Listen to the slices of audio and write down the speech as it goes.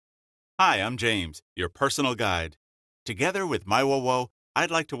Hi, I'm James, your personal guide. Together with MyWoWo, I'd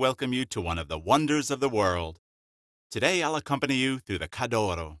like to welcome you to one of the wonders of the world. Today, I'll accompany you through the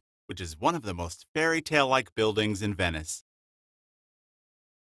Cadoro, which is one of the most fairy tale-like buildings in Venice.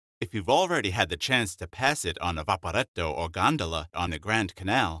 If you've already had the chance to pass it on a vaporetto or gondola on the Grand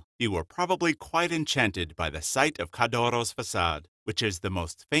Canal, you were probably quite enchanted by the sight of Cadoro's façade, which is the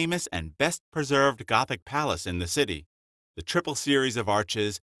most famous and best-preserved Gothic palace in the city. The triple series of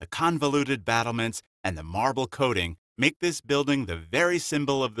arches, the convoluted battlements, and the marble coating make this building the very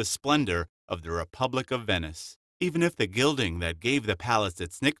symbol of the splendor of the Republic of Venice, even if the gilding that gave the palace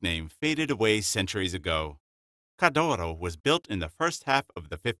its nickname faded away centuries ago. Cadoro was built in the first half of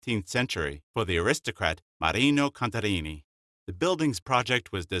the 15th century for the aristocrat Marino Contarini. The building's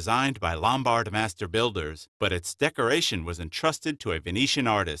project was designed by Lombard master builders, but its decoration was entrusted to a Venetian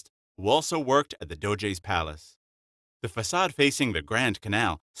artist who also worked at the Doge's palace. The facade facing the Grand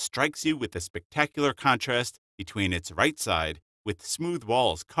Canal strikes you with the spectacular contrast between its right side, with smooth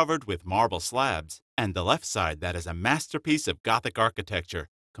walls covered with marble slabs, and the left side that is a masterpiece of Gothic architecture,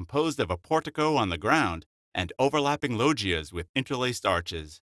 composed of a portico on the ground and overlapping loggias with interlaced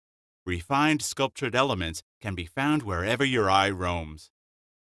arches. Refined sculptured elements can be found wherever your eye roams.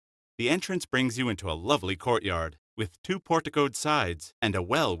 The entrance brings you into a lovely courtyard, with two porticoed sides and a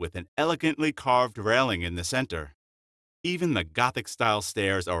well with an elegantly carved railing in the center. Even the Gothic-style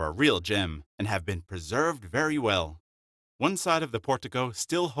stairs are a real gem and have been preserved very well. One side of the portico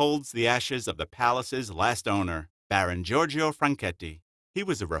still holds the ashes of the palace's last owner, Baron Giorgio Franchetti. He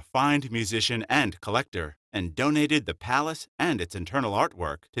was a refined musician and collector, and donated the palace and its internal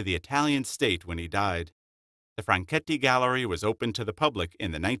artwork to the Italian state when he died. The Franchetti Gallery was opened to the public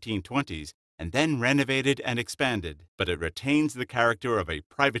in the 1920s and then renovated and expanded, but it retains the character of a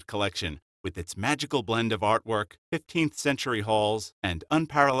private collection with its magical blend of artwork, 15th century halls, and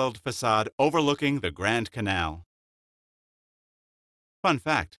unparalleled facade overlooking the Grand Canal. Fun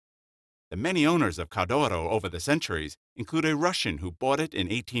fact: the many owners of Cadoro over the centuries include a Russian who bought it in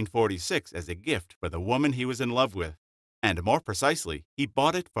 1846 as a gift for the woman he was in love with. And more precisely, he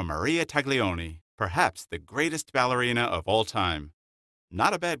bought it for Maria Taglioni, perhaps the greatest ballerina of all time.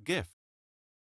 Not a bad gift.